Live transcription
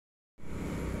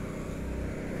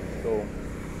So, we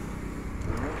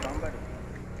know somebody.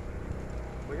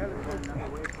 We gotta go another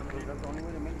way from there. That's the only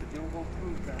way to make the deal go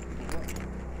through.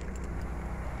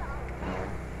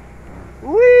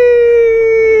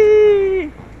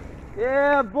 Whee!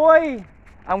 Yeah, boy.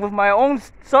 I'm with my own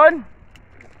son.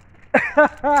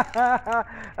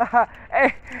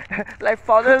 Hey, like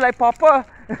father, like papa.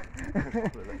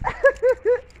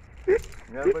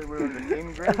 Yeah, but we're on the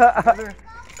same grade together.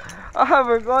 Oh,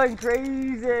 we're going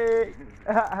crazy.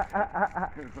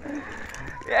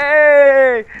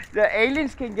 Yay! The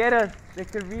aliens can get us. They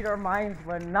can read our minds,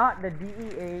 but not the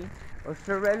DEA or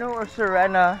Sereno or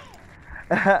Serena.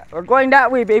 We're going that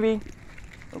way, baby.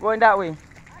 We're going that way.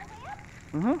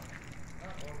 Mm-hmm.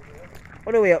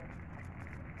 All the way up.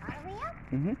 All the way up?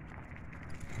 Mm-hmm.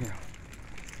 Yeah.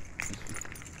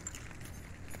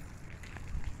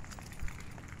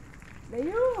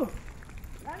 Leo!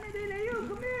 Leo,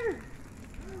 come here!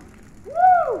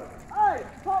 Woo! Hey,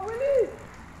 Pop Willie!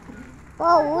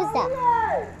 Whoa, what was that?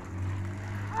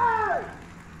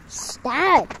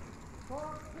 Dad.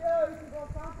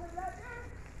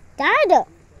 Dad.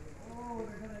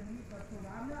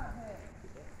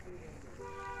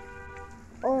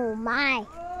 Oh my.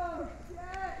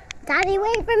 Daddy,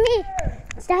 wait for me.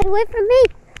 Daddy, wait for me.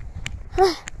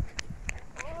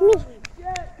 Me.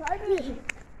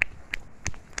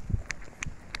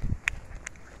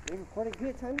 They recorded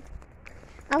good, Tyler.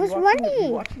 I was Be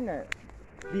running. watching that.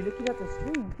 Be looking at the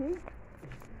screen, okay?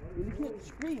 Be looking at the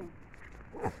screen.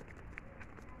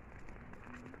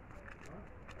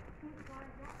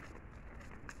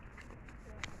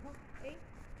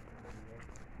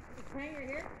 Hanger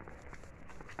here.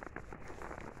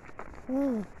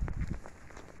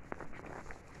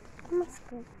 Must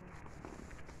go.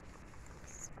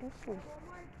 Special.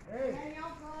 Hey,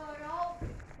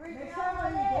 Next time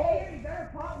when you go, you better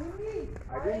pop with me.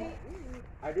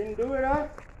 I didn't do it, huh?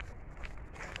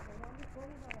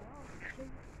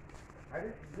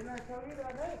 Didn't I tell you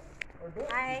that night?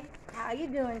 Hi, how you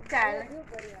doing, Tyler?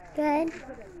 Good.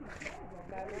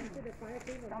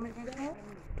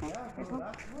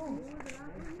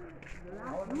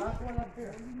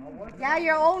 Yeah,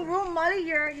 your own room, Molly.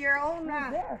 Your own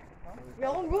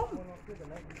room.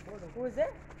 Who was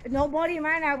there? Nobody,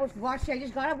 man. I was washing. I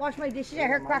just gotta wash my dishes. I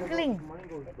heard crackling.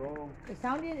 It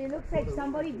sounded. It looks like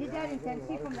somebody did that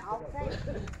intensely from the outside.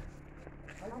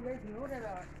 How did you guys know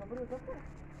that somebody was up there?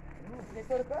 They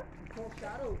saw the car? Cold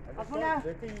shadow.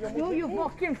 You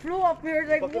fucking flew up here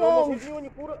like Whoa!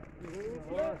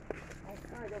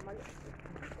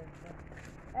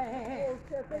 Hey. Oh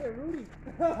shit, I Rudy.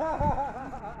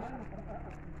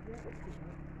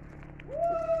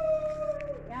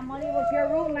 Yeah, Molly was your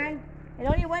room, man. It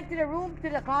only went to the room, to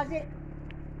the closet.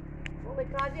 Well, the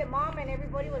closet, Mom, and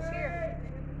everybody was here.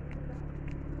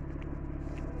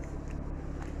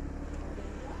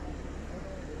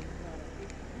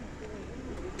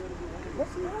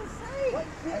 What's he gonna say? What?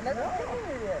 I never been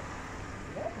here yet.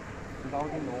 I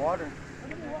was in the water.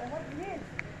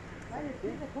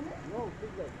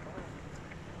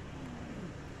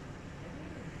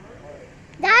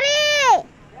 Daddy!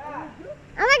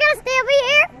 Am I gonna stay over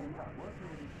here?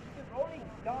 Rolling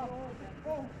down.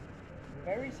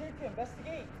 Very safe to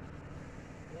investigate.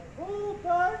 Who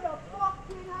burned the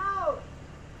fucking house?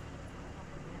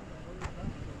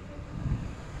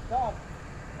 Stop.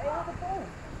 Hey, hold the phone.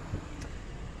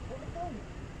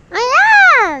 I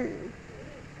am.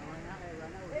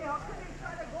 Hey, how come they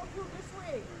try to go through this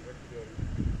way?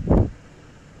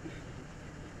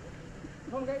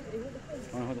 Come on, guys. Hey, hold the phone.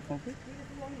 Want to hold the phone, please?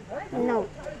 No.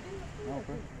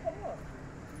 Okay.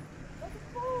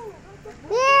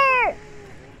 Here.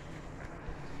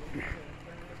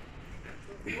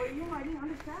 Well, you might didn't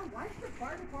understand. Why is the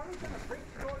fire department gonna break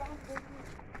the door down?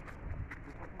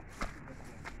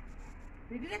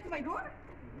 They did that to my door?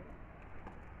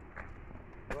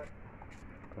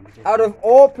 Out of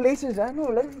all places, I know.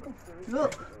 Let me go.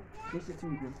 Look. Listen to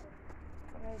me, please.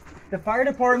 The fire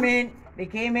department, they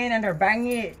came in and they're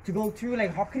banging it to go through.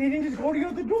 Like, how can they didn't just go to the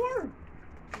other door?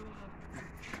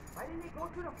 Why didn't they go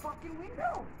through the fucking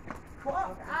window?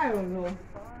 Fuck, I don't know.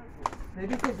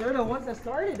 Maybe because they're the ones that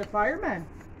started, the firemen.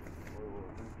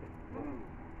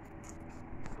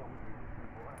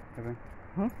 Okay.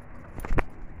 Huh?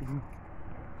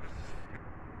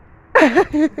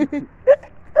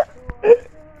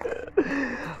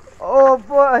 Oh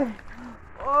boy!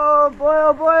 Oh boy!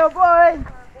 Oh boy! Oh boy!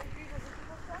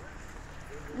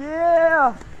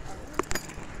 Yeah!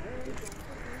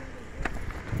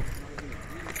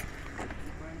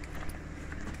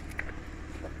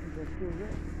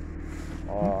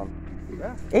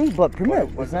 Yeah. Hey, but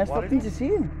Primit, Was it's it nice quality? talking to see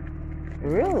you.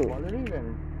 Really? Quality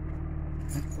then.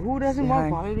 Who doesn't Say want hi.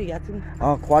 quality? That's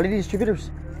Quality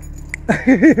distributors.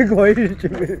 quality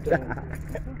distributors.